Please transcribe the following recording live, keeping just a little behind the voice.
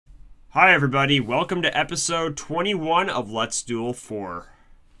Hi, everybody. Welcome to episode 21 of Let's Duel 4.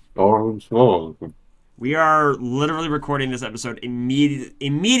 Oh, We are literally recording this episode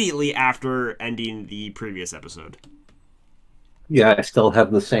immediately after ending the previous episode. yeah, I still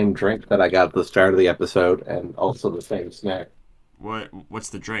have the same drink that I got at the start of the episode, and also the same snack. What's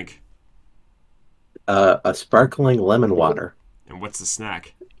the drink? A sparkling lemon water. And what's the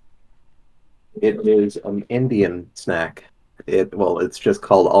snack? It is an Indian snack. It's just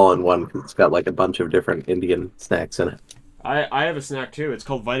called all in one because it's got like a bunch of different Indian snacks in it. I have a snack too. It's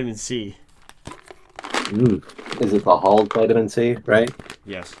called vitamin C. Mm. Is it the Hall's vitamin C, right?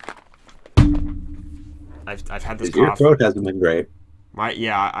 Yes. I've had this 'Cause your cough. throat hasn't been great. I've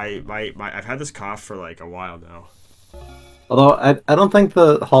had this cough for like a while now. Although I don't think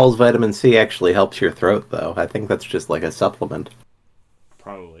the Hall's vitamin C actually helps your throat, though. I think that's just like a supplement.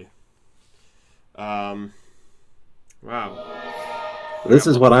 Probably. Um. Wow. This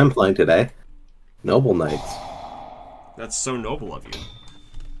is what I'm playing today. Noble Knights. That's so noble of you.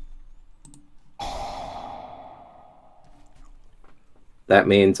 That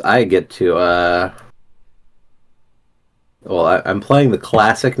means I get to, I'm playing the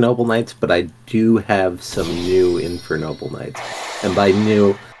classic Noble Knights, but I do have some new Infernoble Knights. And by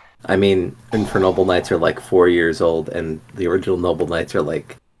new, I mean Infernoble Knights are like 4 years old, and the original Noble Knights are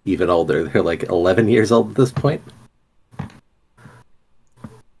like even older. They're like 11 years old at this point.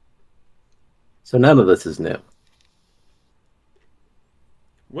 So none of this is new.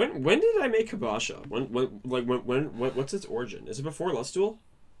 When did I make Kabasha? What's its origin? Is it before Let's Duel?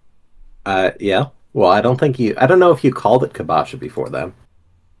 Yeah. Well, I don't know if you called it Kabasha before then.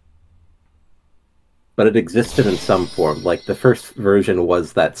 But it existed in some form. Like, the first version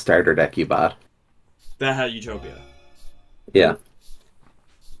was that starter deck you bought. That had Utopia. Yeah.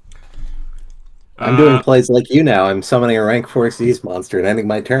 I'm doing plays like you now. I'm summoning a rank 4 Xyz monster and ending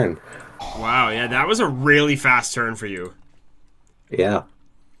my turn. Wow, yeah, that was a really fast turn for you. Yeah.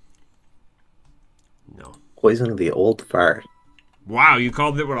 No. Poison of the Old Fart. Wow, you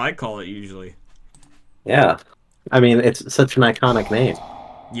called it what I call it usually. Yeah. I mean, it's such an iconic name.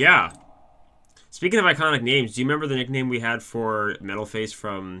 Yeah. Speaking of iconic names, do you remember the nickname we had for Metalface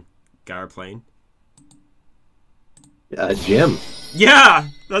from Gyre Plane? Jim. Yeah!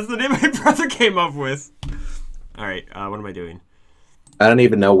 That's the name my brother came up with. Alright, what am I doing? I don't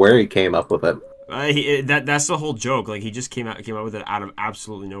even know where he came up with it. That's the whole joke. Like, he just came up with it out of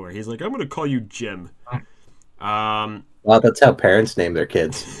absolutely nowhere. He's like, I'm gonna call you Jim. Well, that's how parents name their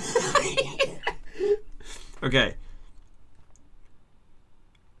kids. Okay.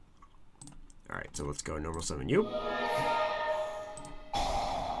 Alright, so let's go normal summon you.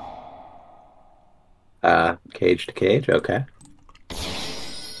 Cage to cage, okay.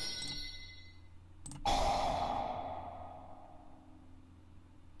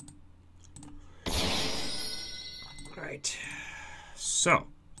 Alright. So.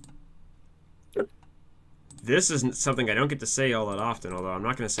 This isn't something I don't get to say all that often, although I'm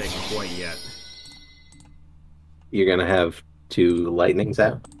not going to say it quite yet. You're gonna have 2 lightnings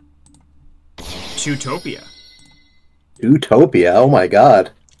out? Tutopia. Utopia, oh my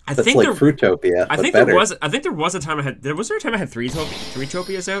god. I That's think like there, Fruitopia, I but think better. there was a time I had was there a time I had three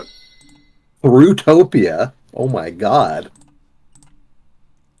Topias out? Fruitopia? Oh my god.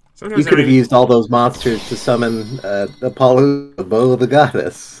 Sometimes You could have used all those monsters to summon Apollo, the bow of the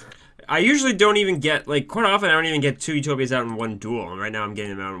goddess. I usually don't even get, like, quite often I don't even get 2 Utopias out in one duel, and right now I'm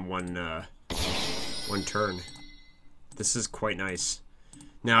getting them out in one turn. This is quite nice.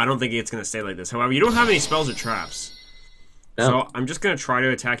 Now, I don't think it's going to stay like this. However, you don't have any spells or traps. No. So, I'm just going to try to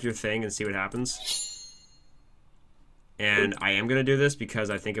attack your thing and see what happens. And I am going to do this because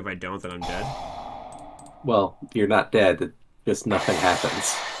I think if I don't, then I'm dead. Well, you're not dead. It just nothing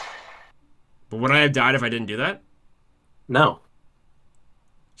happens. But would I have died if I didn't do that? No.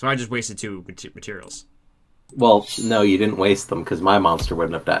 So I just wasted 2 materials. Well, no, you didn't waste them because my monster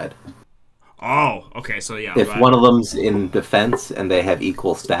wouldn't have died. Oh, okay, so yeah. If one of them's in defense and they have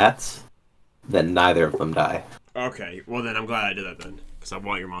equal stats, then neither of them die. Okay, well then I'm glad I did that then. Because I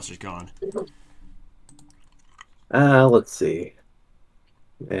want your monsters gone. Let's see.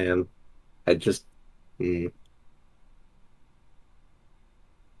 And I just... This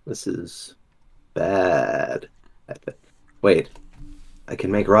is bad. Wait. I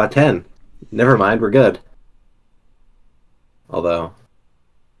can make raw 10. Never mind, we're good. Although...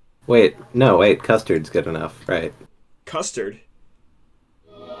 Wait, custard's good enough, right? Custard?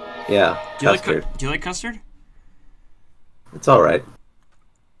 Yeah, custard. Do you like custard? It's alright.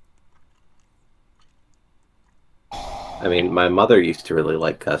 I mean, my mother used to really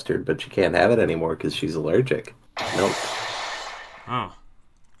like custard, but she can't have it anymore because she's allergic. Nope. Oh.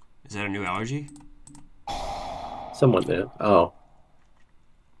 Is that a new allergy? Someone new. Oh.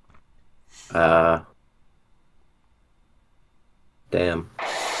 Damn.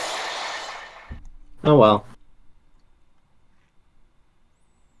 Oh well.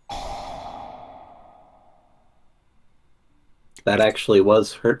 That actually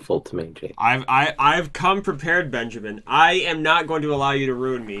was hurtful to me, Jake. I've come prepared, Benjamin. I am not going to allow you to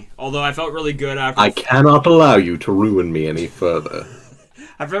ruin me. Although I felt really good after. I cannot allow you to ruin me any further.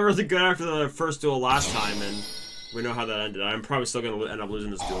 I felt really good after the first duel last time, and we know how that ended. I'm probably still going to end up losing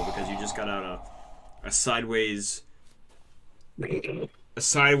this duel because you just got out a sideways. A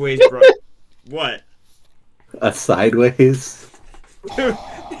sideways, bro. What? A sideways?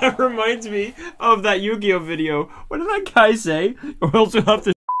 That reminds me of that Yu-Gi-Oh video. What did that guy say? Or else you'll have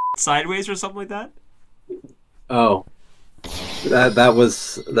to sideways or something like that? Oh. That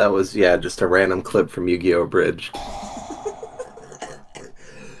was yeah, just a random clip from Yu-Gi-Oh! Bridge.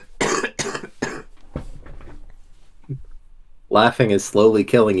 Laughing is slowly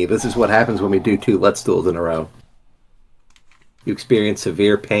killing you. This is what happens when we do 2 Let's Duels in a row. You experience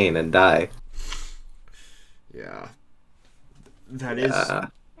severe pain and die. Yeah. That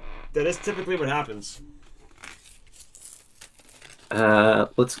is typically what happens. You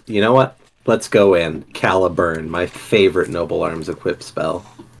know what? Let's go in. Caliburn, my favorite Noble Arms equip spell.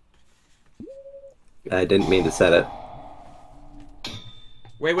 I didn't mean to set it.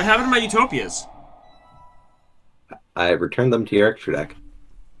 Wait, what happened to my Utopias? I returned them to your extra deck.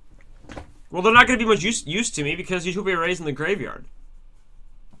 Well, they're not going to be much use to me because Utopia Ray's in the graveyard.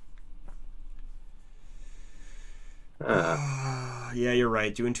 Yeah, you're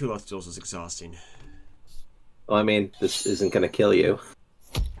right. Doing 2 Let's Duels is exhausting. Well, I mean, this isn't going to kill you.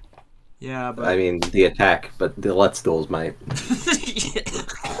 Yeah, but... I mean, the attack, but the Let's Duels might.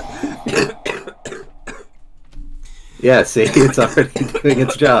 Yeah, see? It's already doing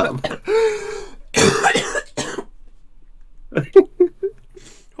its job.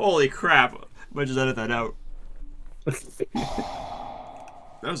 Holy crap. I might just edit that out. That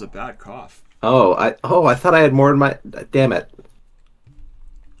was a bad cough. I thought I had more in my... Damn it.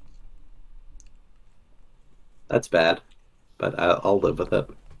 That's bad, but I'll live with it.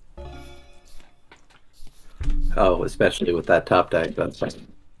 Oh, especially with that top deck, that's fine.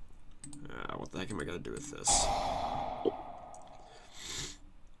 What the heck am I gonna do with this?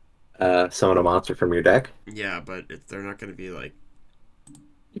 Summon a monster from your deck? Yeah, but if they're not gonna be like...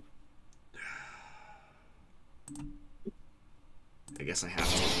 I guess I have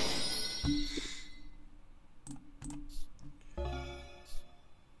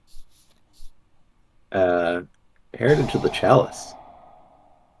to. Heritage of the Chalice.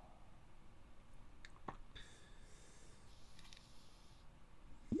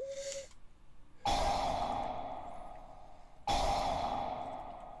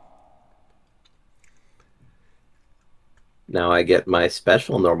 Now I get my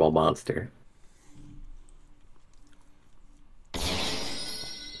special normal monster.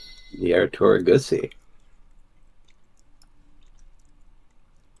 The Arturagussi.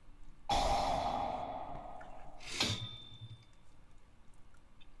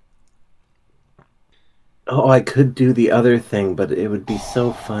 Oh, I could do the other thing, but it would be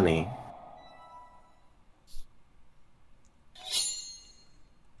so funny.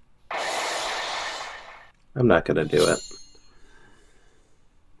 I'm not gonna do it.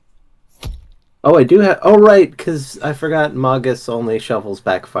 Oh, I do have... Oh, right, because I forgot Magus only shuffles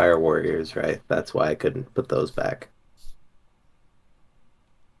back Fire Warriors, right? That's why I couldn't put those back.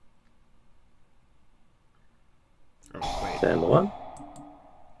 Oh, wait. Send one.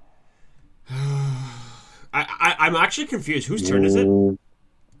 I'm actually confused. Whose turn is it?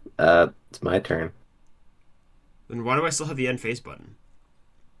 It's my turn. Then why do I still have the end face button?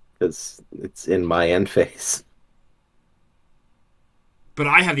 Because it's in my end phase. But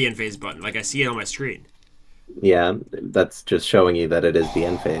I have the end phase button, like I see it on my screen. Yeah, that's just showing you that it is the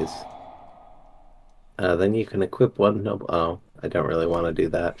end phase. Then you can equip one noble... Oh, I don't really want to do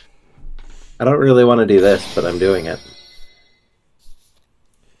that. I don't really want to do this, but I'm doing it.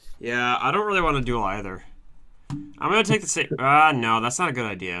 Yeah, I don't really want to duel either. I'm going to take the same... no, that's not a good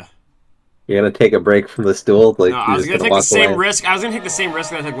idea. You're going to take a break from this duel? Like, No, I was going to take the same risk. I was going to take the same risk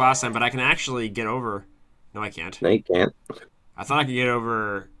that I took last time, but I can actually get over... No, I can't. No, you can't. I thought I could get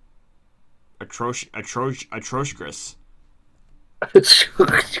over... Atrocious. Is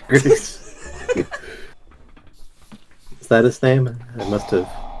that his name? I must have...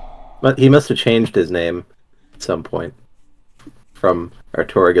 But he must have changed his name at some point. From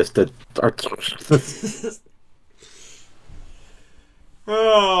Artorigus to Artorigus.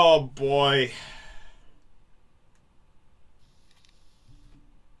 Oh, boy.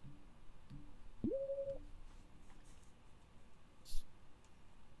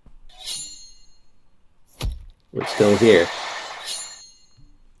 We're still here.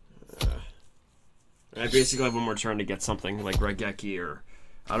 I basically have one more turn to get something like Regeki or...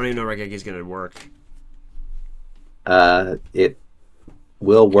 I don't even know Regeki's gonna work. It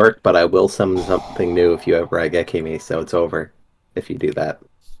will work, but I will summon something new if you have Raigeki me, so it's over if you do that.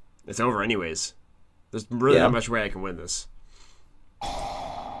 It's over anyways. There's really not much way I can win this.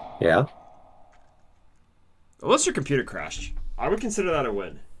 Yeah? Unless your computer crashed. I would consider that a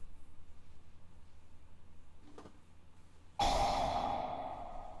win.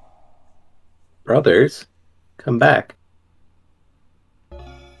 Brothers, come back.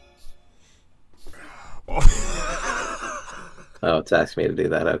 Oh, it's asking me to do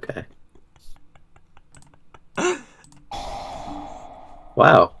that. Okay.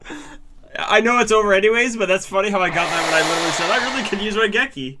 Wow. I know it's over anyways, but that's funny how I got that when I literally said I really could use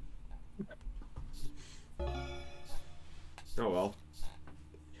Raigeki. Oh well.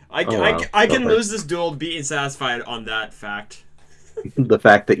 I can lose this duel being satisfied on that fact. The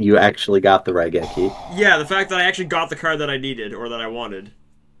fact that you actually got the Raigeki. Yeah, the fact that I actually got the card that I needed or that I wanted.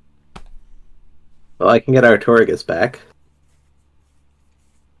 Well, I can get Artorigus back.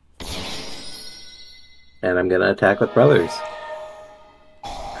 And I'm gonna attack with Brothers.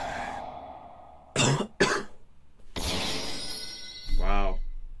 Wow.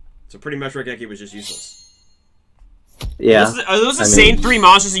 So pretty much Raigeki was just useless. Yeah. Are those the same three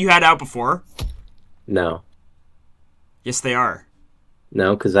monsters that you had out before? No. Yes, they are.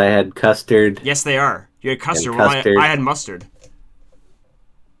 No, because I had Custard. Yes, they are. You had Custard. Custard. Well, I had Mustard.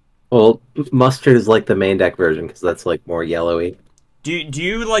 Well, Mustard is like the main deck version, because that's like more yellowy. Do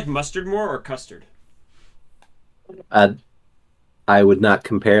you like Mustard more or Custard? I would not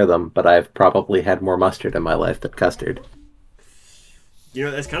compare them, but I've probably had more Mustard in my life than Custard. You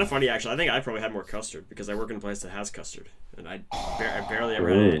know, it's kind of funny actually. I think I probably had more Custard because I work in a place that has Custard, and I barely ever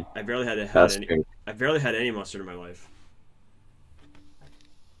had any, I barely had any Mustard in my life.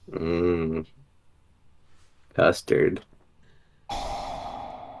 Custard.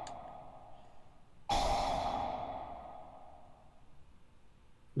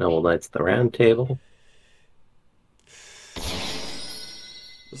 Noble Knights of the Round Table.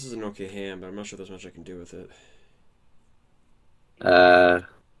 This is an okay hand, but I'm not sure there's much I can do with it.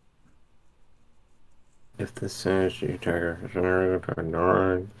 If this says you target...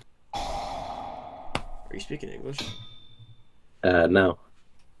 Are you speaking English? No.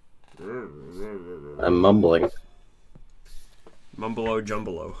 I'm mumbling. Mumbolo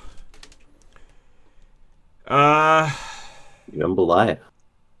Jumbolo. Jambalaya.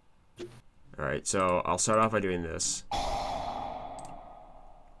 Alright, so I'll start off by doing this.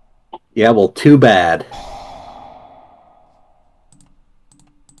 Yeah, well, too bad.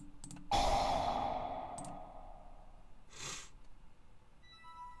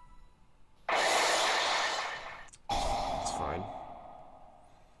 It's fine.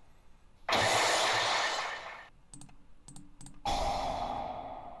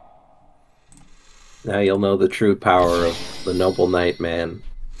 Now you'll know the true power of the Noble Knight, man.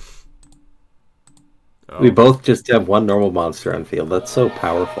 Oh. We both just have one normal monster on field. That's so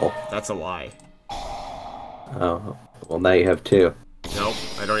powerful. That's a lie. Oh, well, now you have two. Nope,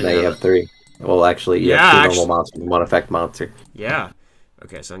 I don't even Now you have three. Well, actually, you have two normal monsters and one effect monster. Yeah.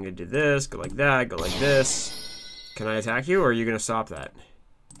 Okay, so I'm going to do this, go like that, go like this. Can I attack you, or are you going to stop that?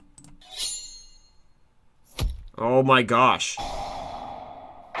 Oh my gosh.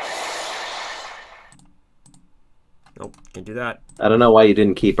 Nope, can't do that. I don't know why you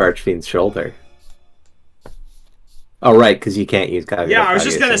didn't keep Archfiend's Shoulder. Oh, right, because you can't use Kage. Yeah, I was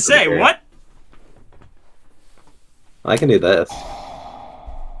just going to say, what? I can do this.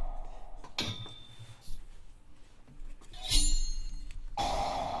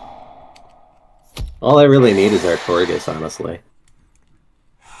 All I really need is Artorigus, honestly.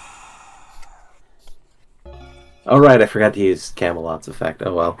 Oh, right, I forgot to use Camelot's effect.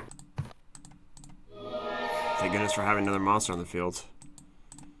 Oh, well. Thank goodness for having another monster on the field.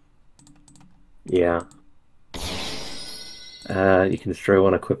 Yeah. You can destroy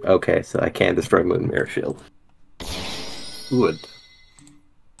one equip. Okay, so I can't destroy Moon Mirror Shield. Wood.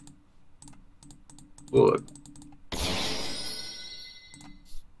 Wood.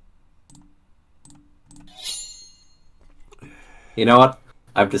 You know what?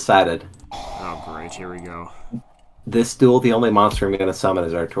 I've decided. Oh, great. Here we go. This duel, the only monster I'm going to summon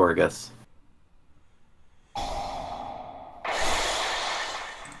is Artorigus.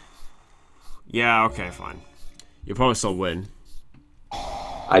 Yeah, okay, fine. You'll probably still win.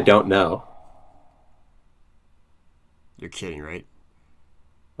 I don't know. You're kidding, right?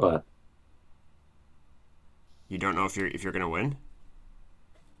 What? You don't know if you're gonna win?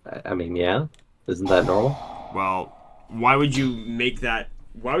 I mean, yeah. Isn't that normal? Well, why would you make that?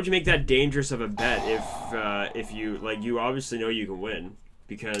 Why would you make that dangerous of a bet if you like you obviously know you can win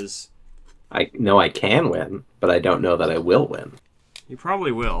because I know I can win, but I don't know that I will win. you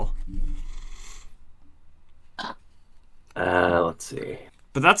probably will. Let's see.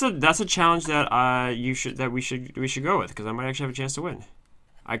 But that's a challenge that we should go with because I might actually have a chance to win.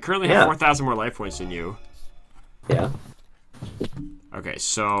 I currently have 4,000 more life points than you. Yeah. Okay,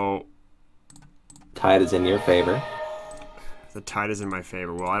 so Tide is in your favor. the tide is in my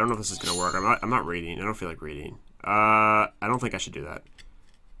favor. Well, I don't know if this is gonna work. I'm not reading. I don't feel like reading. I don't think I should do that.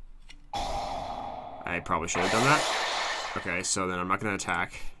 I probably should have done that. Okay, so then I'm not gonna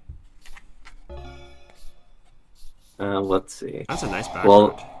attack. Let's see. That's a nice background.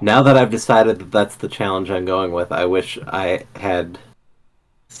 Well, now that I've decided that that's the challenge I'm going with, I wish I had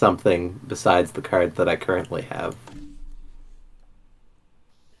something besides the card that I currently have.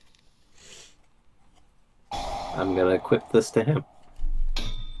 I'm gonna equip this to him.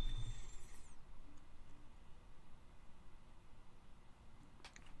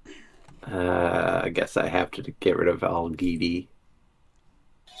 I guess I have to get rid of Algidi.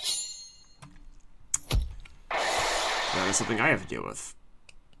 That is something I have to deal with.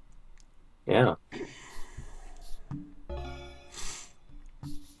 Yeah.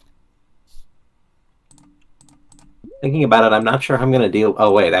 Thinking about it, I'm not sure how I'm going to deal...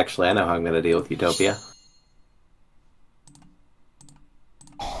 Oh, wait, actually, I know how I'm going to deal with Utopia.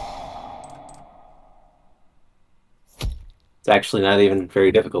 It's actually not even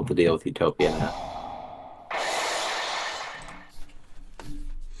very difficult to deal with Utopia now.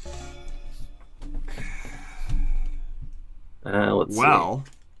 Let's see.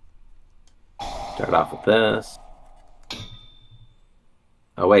 Start off with this.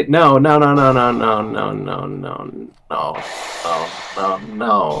 Oh wait, no.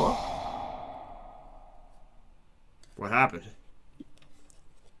 What happened?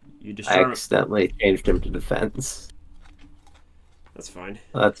 You I destroyed. accidentally changed him to defense. That's fine.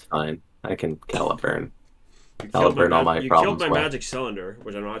 That's fine. I can Caliburn. You Caliburn all my you problems. killed my well. magic cylinder,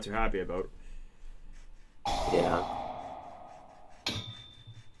 which I'm not too happy about. Yeah.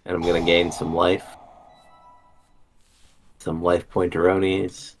 And I'm gonna gain some life. Some life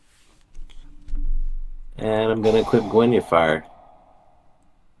pointeronies. And I'm gonna equip Gwynyafar.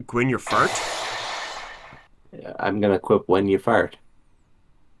 Gwyn, your fart? Yeah, I'm gonna equip When You Fart.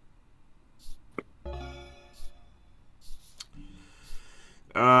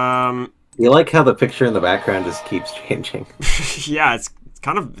 You like how the picture in the background just keeps changing? Yeah, it's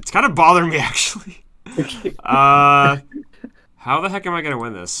kind of bothering me actually. How the heck am I gonna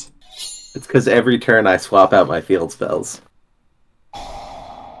win this? It's because every turn I swap out my field spells.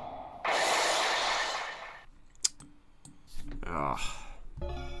 Ugh.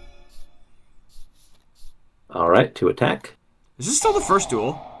 Alright, to attack. Is this still the first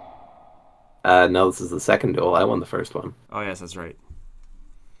duel? No, this is the second duel. I won the first one. Oh yes, that's right.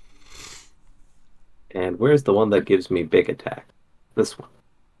 And where's the one that gives me big attack? This one.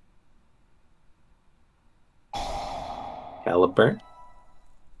 Caliburn.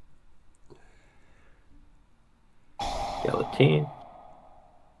 Guillotine.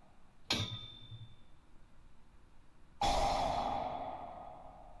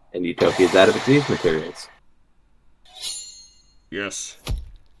 And Utopia's out of its use materials. Yes.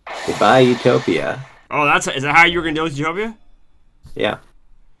 Goodbye, Utopia. Oh, is that how you were gonna deal with Utopia? Yeah.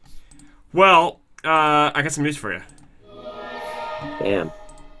 Well, I got some news for you. Damn.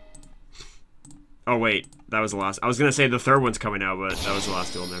 Oh wait, that was the last. I was gonna say the third one's coming out, but that was the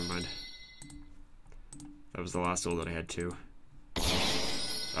last duel. Never mind. That was the last duel that I had too.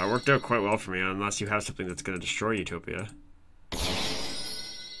 It worked out quite well for me, unless you have something that's gonna destroy Utopia.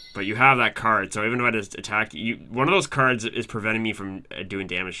 But you have that card, so even if I just attack you, one of those cards is preventing me from doing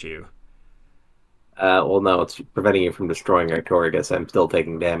damage to you. Well, no, it's preventing you from destroying Artorigas. I'm still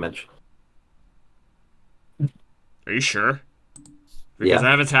taking damage. Are you sure? Because Yeah,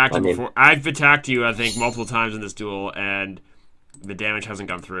 I have attacked you before. I've attacked you, I think, multiple times in this duel, and the damage hasn't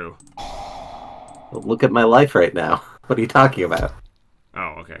gone through. Well, look at my life right now. What are you talking about?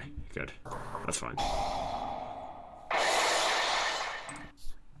 Oh, okay. Good. That's fine.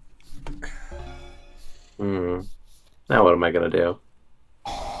 Now what am I gonna do?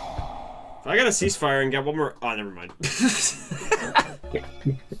 If I got a ceasefire and get one more... Oh, never mind.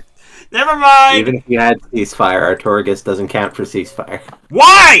 Never mind! Even if you had ceasefire, Artorigas doesn't count for ceasefire.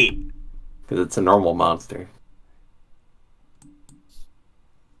 Why? Because it's a normal monster.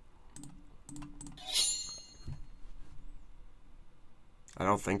 I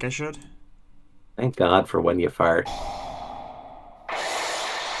don't think I should. Thank God for When You Fart.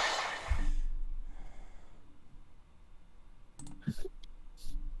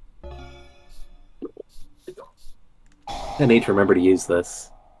 I need to remember to use this.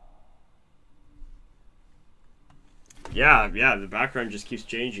 Yeah, the background just keeps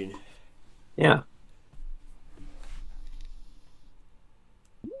changing. Yeah.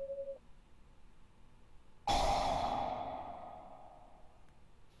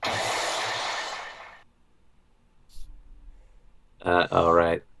 All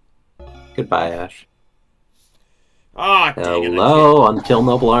right. Goodbye, Ash. Ah, dang it. Hello, until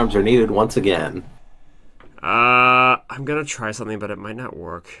noble arms are needed once again. I'm gonna try something, but it might not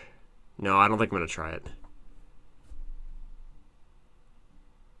work. No, I don't think I'm gonna try it.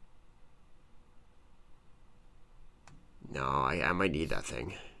 No, I might need that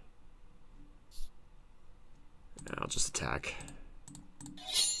thing. I'll just attack.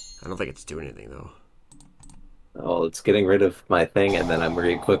 I don't think it's doing anything, though. Oh, it's getting rid of my thing, and then I'm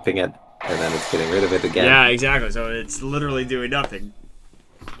re-equipping it, and then it's getting rid of it again. Yeah, exactly. So it's literally doing nothing.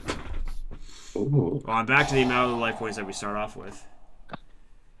 Ooh. Well, I'm back to the amount of life points that we start off with.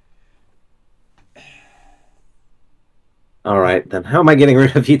 Alright, then how am I getting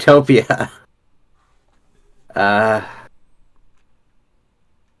rid of Utopia?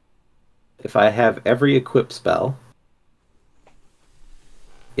 If I have every equip spell,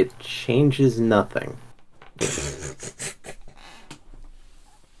 it changes nothing.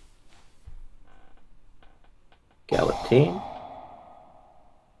 Galatine.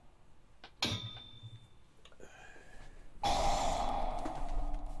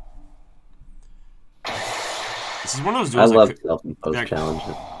 This is one of those I duels love self-imposed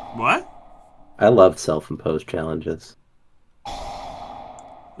challenges. What? I love self-imposed challenges.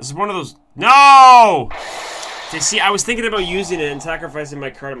 This is one of those... No! See, I was thinking about using it and sacrificing my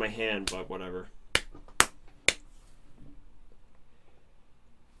card in my hand, but whatever.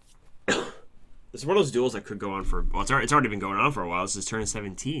 This is one of those duels that could go on for... Well, it's already been going on for a while. This is turn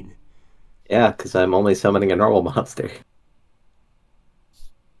 17. Yeah, because I'm only summoning a normal monster.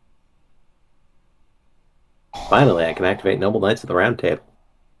 Finally, I can activate Noble Knights of the Round Table.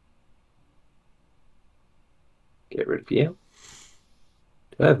 Get rid of you.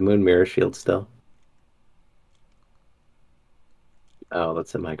 Do I have Moon Mirror Shield still? Oh,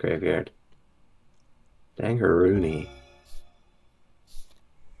 that's in my graveyard. Dangaroony.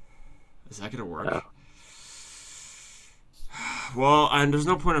 Is that gonna work? Oh. Well, and there's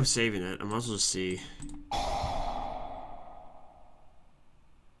no point of saving it. I might as well just see.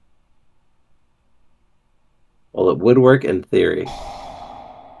 Well, it would work in theory.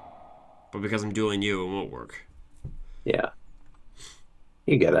 But because I'm dueling you, it won't work. Yeah.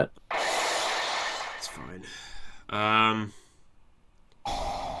 You get it. It's fine. I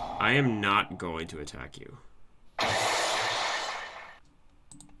am not going to attack you.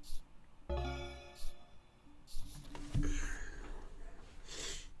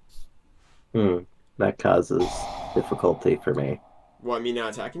 That causes difficulty for me. What, me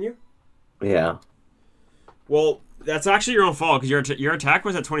not attacking you? Yeah. Well, that's actually your own fault, because your attack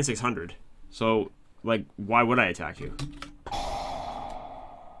was at 2600. So, like, why would I attack you?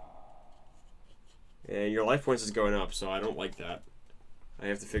 And your life points is going up, so I don't like that. I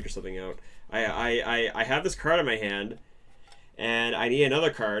have to figure something out. I have this card in my hand, and I need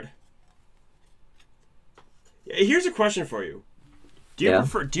another card. Here's a question for you. Do you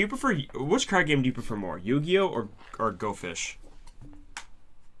prefer which card game do you prefer more? Yu-Gi-Oh or Go Fish?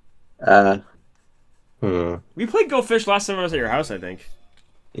 We played Go Fish last time I was at your house, I think.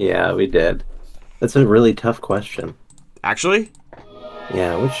 Yeah, we did. That's a really tough question. Actually?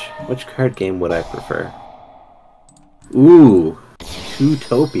 Yeah, which card game would I prefer? Ooh,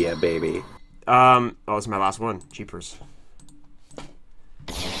 Utopia, baby. Oh, it's my last one. Jeepers.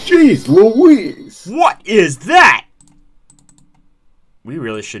 Jeez Louise! What is that? We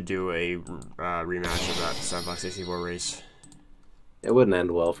really should do a rematch of that Star Fox 64 race. It wouldn't end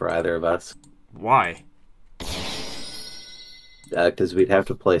well for either of us. Why? Because we'd have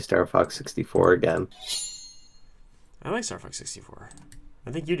to play Star Fox 64 again. I like Star Fox 64. I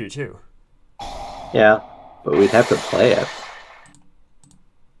think you do too. Yeah, but we'd have to play it.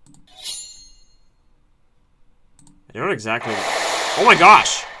 I don't exactly... Oh my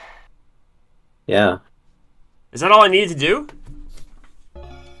gosh! Yeah. Is that all I needed to do?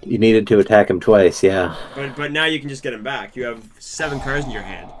 You needed to attack him twice, yeah. But now you can just get him back. You have 7 cards in your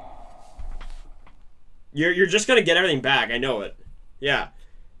hand. You're just gonna get everything back. I know it. Yeah.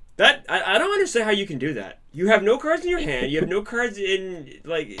 That I don't understand how you can do that. You have no cards in your hand. You have no cards in,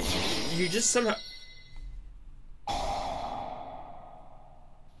 like, you just somehow...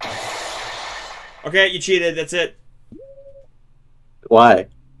 Okay, you cheated. That's it. Why?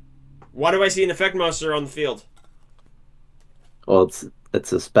 Why do I see an effect monster on the field? Well, it's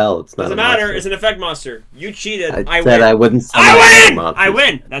It's a spell. It's not Doesn't a matter. monster. It's an effect monster. You cheated. I win. said I wouldn't summon I any win! monsters. I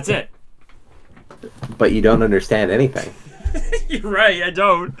win! That's it. But you don't understand anything. You're right, I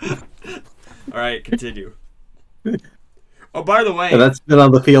don't. Alright, continue. Oh, by the way... And that's been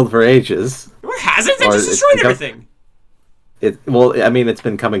on the field for ages. What hasn't? I just destroyed everything. Well, I mean, it's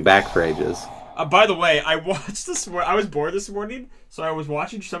been coming back for ages. By the way, I watched this. I was bored this morning, so I was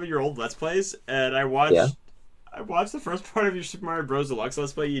watching some of your old Let's Plays, and I watched. Yeah. I watched the first part of your Super Mario Bros. Deluxe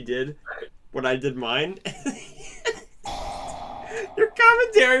Let's Play you did when I did mine. Your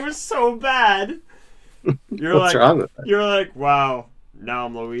commentary was so bad. What's wrong with that? You're like, wow, now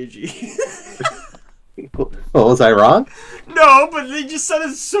I'm Luigi. Well, was I wrong? No, but they just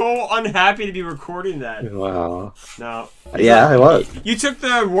sounded so unhappy to be recording that. Wow. No. Yeah, I was. You took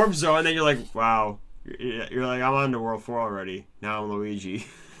the warp zone, and then you're like, wow. You're like, I'm on to World 4 already. Now I'm Luigi.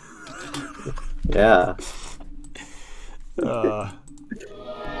 Yeah. Oh,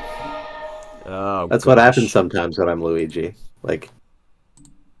 That's what happens sometimes when I'm Luigi. Like,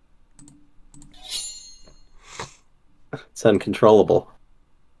 it's uncontrollable.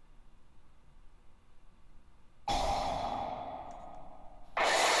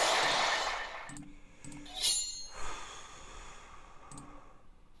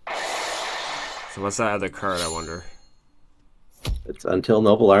 So what's that other card, I wonder? It's until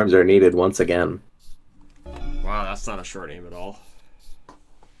noble arms are needed once again. Wow, that's not a short name at all.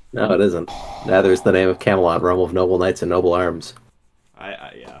 No, it isn't. Neither is the name of Camelot, realm of noble knights and noble arms.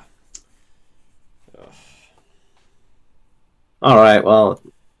 Yeah. Ugh. Alright, well, it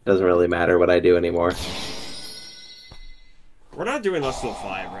doesn't really matter what I do anymore. We're not doing less than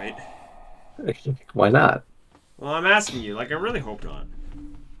 5, right? Why not? Well, I'm asking you. Like, I really hope not.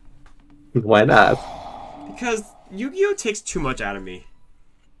 Why not? Because Yu-Gi-Oh! Takes too much out of me.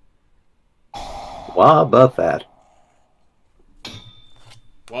 What about that?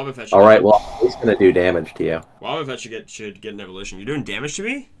 Wobbuffet Alright, well, he's gonna do damage to you. Wobbuffet should get an evolution. You're doing damage to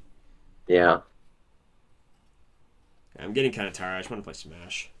me? Yeah. I'm getting kind of tired. I just want to play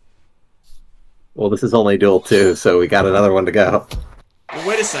Smash. Well, this is only Duel 2, so we got another one to go. Well,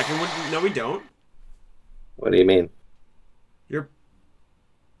 wait a second. No, we don't. What do you mean?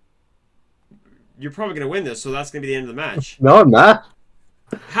 You're probably going to win this, so that's going to be the end of the match. No, I'm not.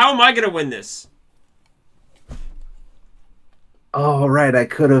 How am I going to win this? Oh, right, I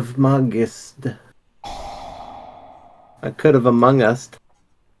could have mungused. I could have Among Us.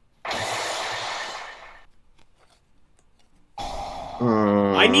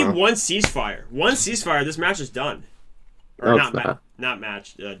 I need one ceasefire. One ceasefire, this match is done. Or No, not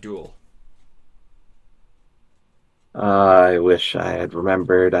match, duel. I wish I had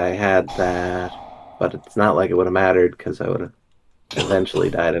remembered I had that. But it's not like it would have mattered, because I would have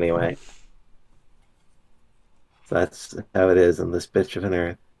eventually died anyway. So that's how it is in this bitch of an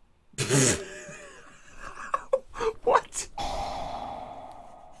earth. What?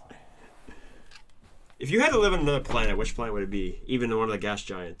 If you had to live on another planet, which planet would it be? Even one of the gas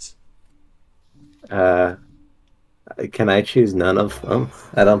giants. Can I choose none of them?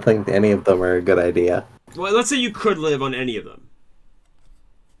 I don't think any of them are a good idea. Well, let's say you could live on any of them.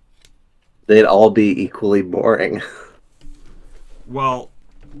 They'd all be equally boring. Well,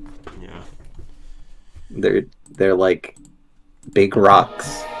 yeah. They're like big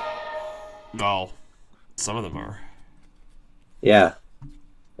rocks. Well, some of them are. Yeah,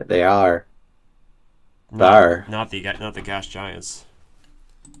 they are. Not the gas giants.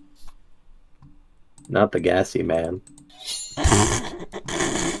 Not the gassy man.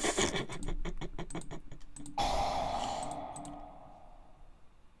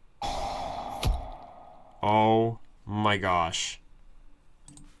 Oh my gosh.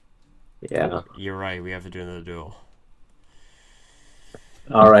 Yeah. You're right, we have to do another duel.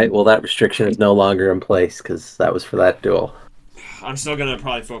 Alright, well that restriction is no longer in place, because that was for that duel. I'm still gonna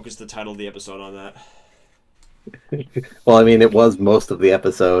probably focus the title of the episode on that. Well, I mean, it was most of the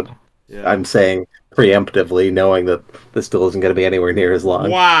episode. Yeah. I'm saying preemptively, knowing that this duel isn't going to be anywhere near as long.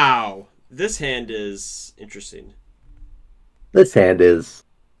 Wow! This hand is interesting. This hand is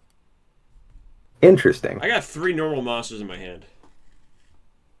interesting. I got 3 normal monsters in my hand.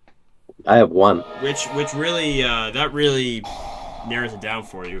 I have 1. Which really, that really narrows it down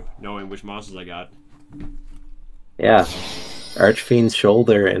for you, knowing which monsters I got. Yeah. Archfiend's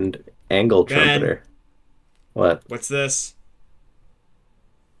Shoulder and Angle Trumpeter. What? What's this?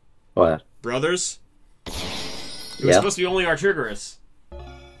 What? Brothers? It was supposed to be only Artugerous.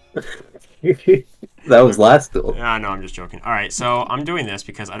 That was last duel. Yeah, no, I'm just joking. Alright, so I'm doing this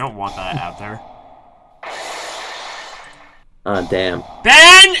because I don't want that out there. Ah, damn.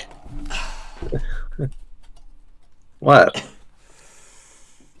 Ben! What?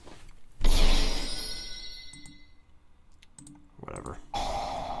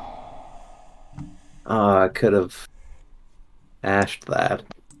 I could have ashed that,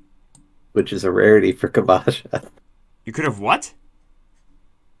 which is a rarity for Kabasha. You could have what?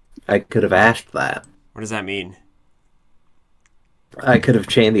 I could have ashed that. What does that mean? I could have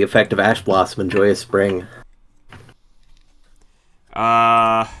chained the effect of Ash Blossom and Joyous Spring.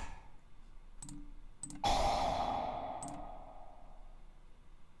 Uh...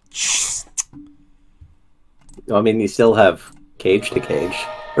 I mean, you still have Cage to Cage.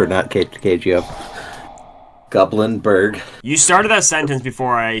 Or not Cage to Cage, you have Goblinberg. You started that sentence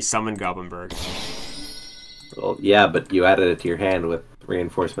before I summoned Goblinberg. Well, yeah, but you added it to your hand with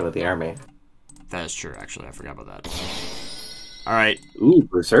Reinforcement of the Army. That is true, actually. I forgot about that. Alright. Ooh,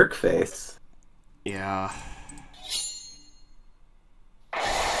 Berserk Face. Yeah.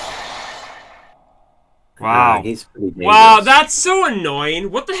 Wow. He's pretty dangerous. Wow, that's so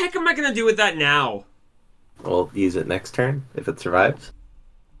annoying. What the heck am I going to do with that now? We'll use it next turn, if it survives.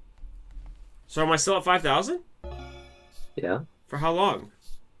 So am I still at 5,000? Yeah. For how long?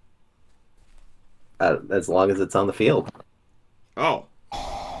 As long as it's on the field. Oh.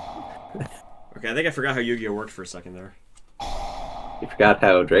 Okay, I think I forgot how Yu-Gi-Oh! Worked for a second there. You forgot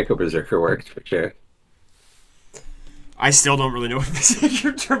how Draco Berserker worked, for sure. I still don't really know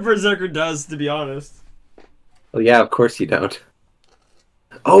what Berserker does, to be honest. Well, yeah, of course you don't.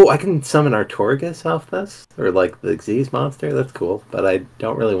 Oh, I can summon Artorgus off this? Or, like, the Xyz monster? That's cool, but I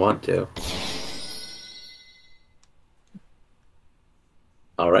don't really want to.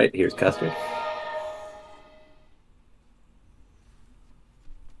 Alright, here's Custard.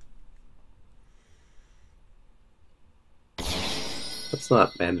 That's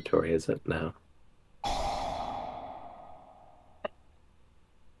not mandatory, is it? No.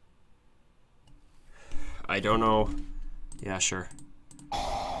 I don't know. Yeah, sure.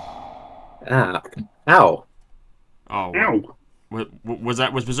 Ah. Ow. Oh. Ow.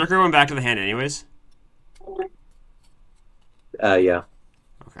 Was Berserker going back to the hand anyways? Yeah.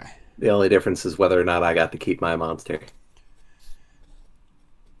 Okay. The only difference is whether or not I got to keep my monster.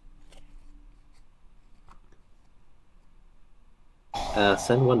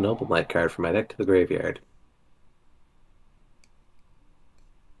 Send one Noble Knight card from my deck to the graveyard.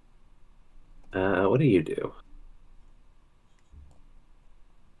 What do you do?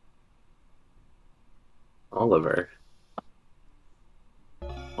 Oliver.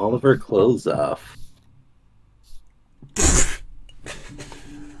 Oliver close off.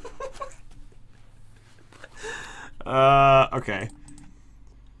 Okay.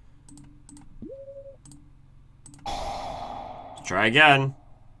 Try again.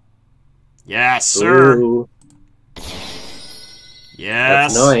 Yes, sir. Ooh,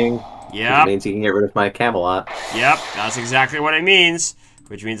 Yes. that's annoying. Yep. It means you can get rid of my Camelot. Yep. That's exactly what it means.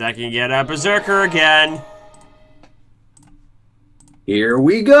 Which means I can get a Berserker again. Here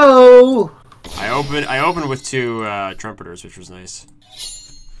we go. I opened with two trumpeters, which was nice.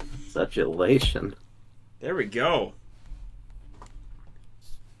 Such elation. There we go.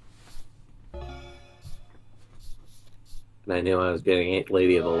 And I knew I was getting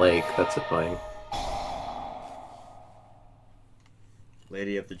Lady of the Lake. That's annoying.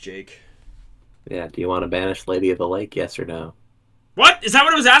 Lady of the Jake. Yeah, do you want to banish Lady of the Lake, yes or no? What? Is that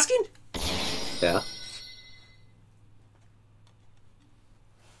what I was asking? Yeah.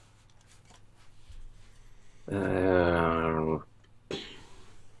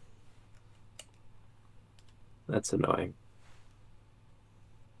 That's annoying.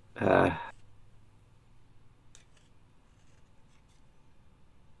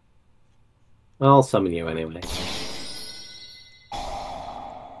 I'll summon you anyway.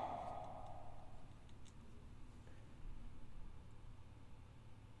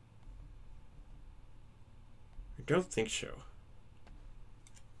 I don't think so.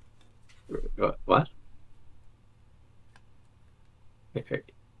 What?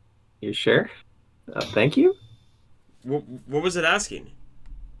 You sure? Thank you? What was it asking?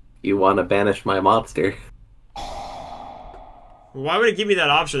 You want to banish my monster? Why would it give me that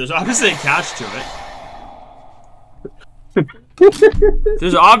option? There's obviously a catch to it.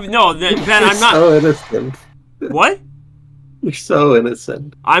 No, Ben, I'm not. So innocent. What? You're so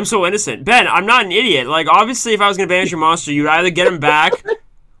innocent. I'm so innocent. Ben, I'm not an idiot. Like, obviously, if I was going to banish your monster, you'd either get him back.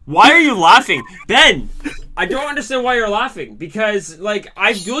 Why are you laughing? Ben, I don't understand why you're laughing. Because, like,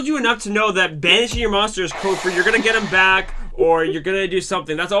 I've dueled you enough to know that banishing your monster is code for you're going to get him back or you're going to do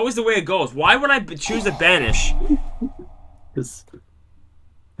something. That's always the way it goes. Why would I choose to banish?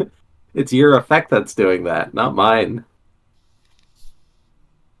 It's your effect that's doing that, not mine.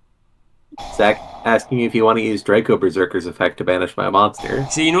 Zach asking you if you want to use Draco Berserker's effect to banish my monster.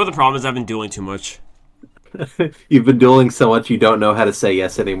 See, you know what the problem is? I've been dueling too much. You've been dueling so much you don't know how to say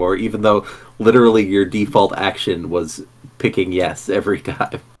yes anymore, even though literally your default action was picking yes every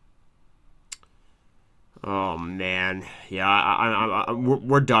time. Oh man, yeah,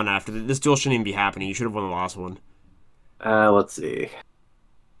 we're done after this. This duel shouldn't even be happening. You should have won the last one. Let's see.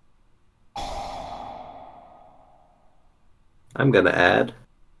 I'm gonna add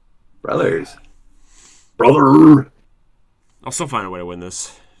brothers. Brother. I'll still find a way to win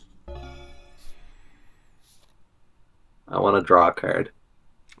this. I want to draw a card.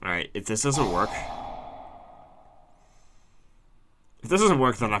 All right, if this doesn't work,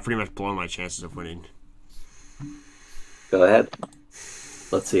 then I've pretty much blown my chances of winning. Go ahead.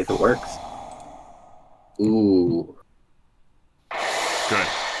 Let's see if it works. Ooh. Good.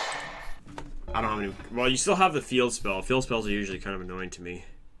 I don't have any. Well, you still have the field spell. Field spells are usually kind of annoying to me.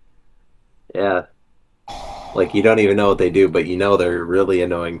 Yeah. Like, you don't even know what they do, but you know they're really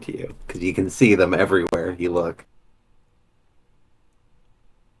annoying to you. Because you can see them everywhere you look.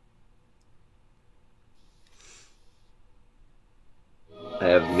 I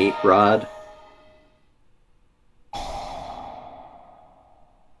have Meat Rod.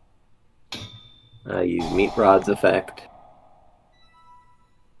 I use Meat Rod's effect.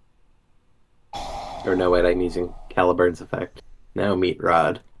 Or no, wait, I'm using Caliburn's effect. Now Meat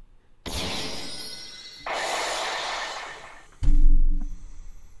Rod.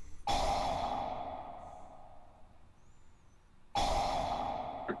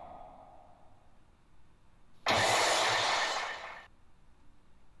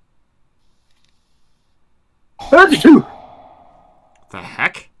 The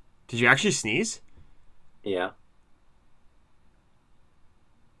heck? Did you actually sneeze? Yeah.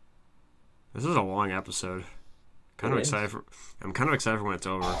 This is a long episode. I'm kind of excited for when it's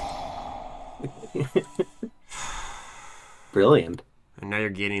over. Brilliant. And now you're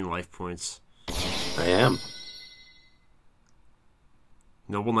gaining life points. I am.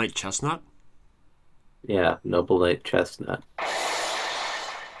 Noble Knight Chestnut? Yeah, Noble Knight Chestnut.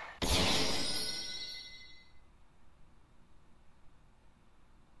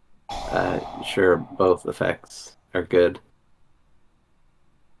 Sure, both effects are good.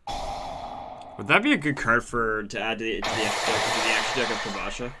 Would that be a good card to add to the extra deck of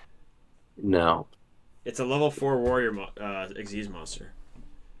Kabasha? No. It's a level 4 warrior Xyz monster.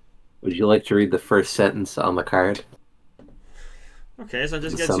 Would you like to read the first sentence on the card? Okay, so I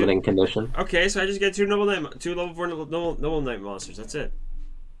just get summoning condition. Okay, so I just get two level 4 noble knight monsters. That's it.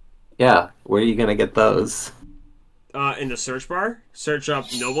 Yeah, where are you gonna get those? In the search bar, search up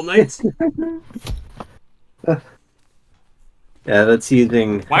Noble Knights. Yeah, that's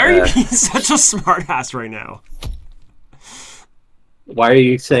using... Why are you being such a smartass right now? Why are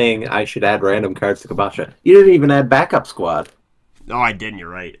you saying I should add random cards to Kabasha? You didn't even add Backup Squad. Oh, I didn't. You're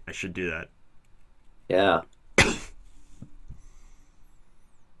right. I should do that. Yeah.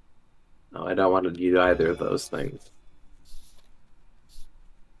 No, I don't want to do either of those things.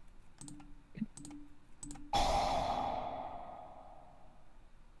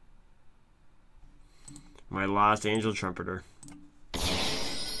 My last Angel Trumpeter.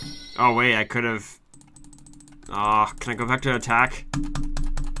 Oh, wait, I could have... can I go back to attack?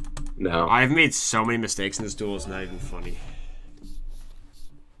 No. I've made so many mistakes in this duel, it's not even funny.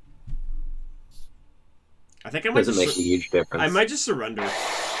 I think I might Doesn't make a huge difference. I might just surrender.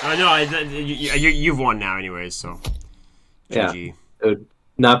 No, you've won now anyways, so... GG. Yeah, it would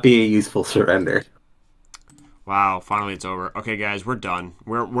not be a useful surrender. Wow, finally it's over. Okay, guys, we're done.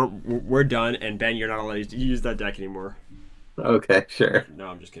 We're done, and Ben, you're not allowed to use that deck anymore. Okay, sure. No,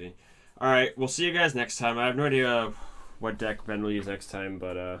 I'm just kidding. All right, we'll see you guys next time. I have no idea what deck Ben will use next time,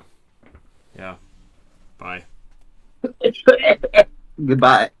 but yeah. Bye.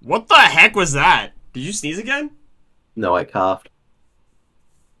 Goodbye. What the heck was that? Did you sneeze again? No, I coughed.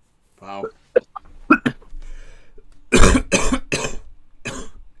 Wow.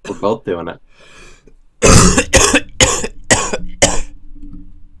 We're both doing it.